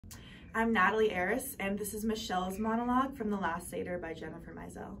I'm Natalie Aris, and this is Michelle's monologue from the last Seder by Jennifer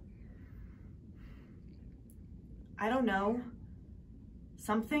Maisel. I don't know.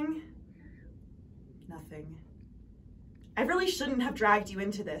 Something? Nothing. I really shouldn't have dragged you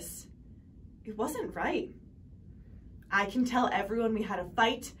into this. It wasn't right. I can tell everyone we had a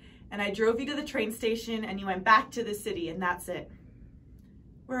fight, and I drove you to the train station, and you went back to the city, and that's it.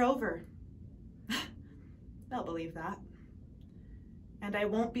 We're over. They'll believe that. And I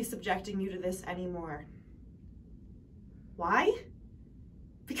won't be subjecting you to this anymore. Why?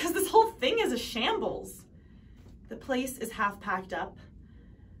 Because this whole thing is a shambles. The place is half packed up.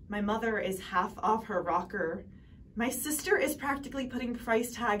 My mother is half off her rocker. My sister is practically putting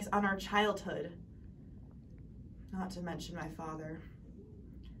price tags on our childhood. Not to mention my father.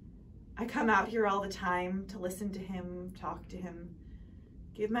 I come out here all the time to listen to him, talk to him,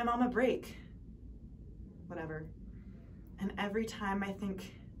 give my mom a break. Whatever. And every time I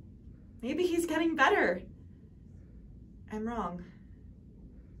think, maybe he's getting better, I'm wrong.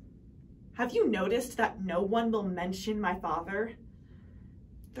 Have you noticed that no one will mention my father?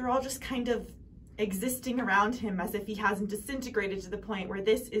 They're all just kind of existing around him as if he hasn't disintegrated to the point where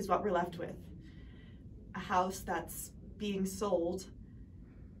this is what we're left with. A house that's being sold,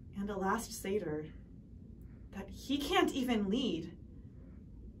 and a last Seder that he can't even lead.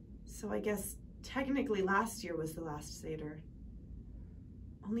 So I guess technically last year was the last Seder.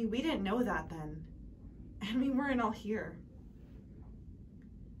 Only we didn't know that then, and we weren't all here.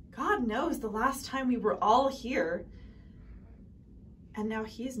 God knows the last time we were all here, and now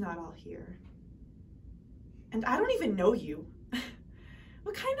he's not all here. And I don't even know you.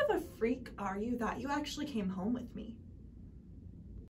 What kind of a freak are you that you actually came home with me?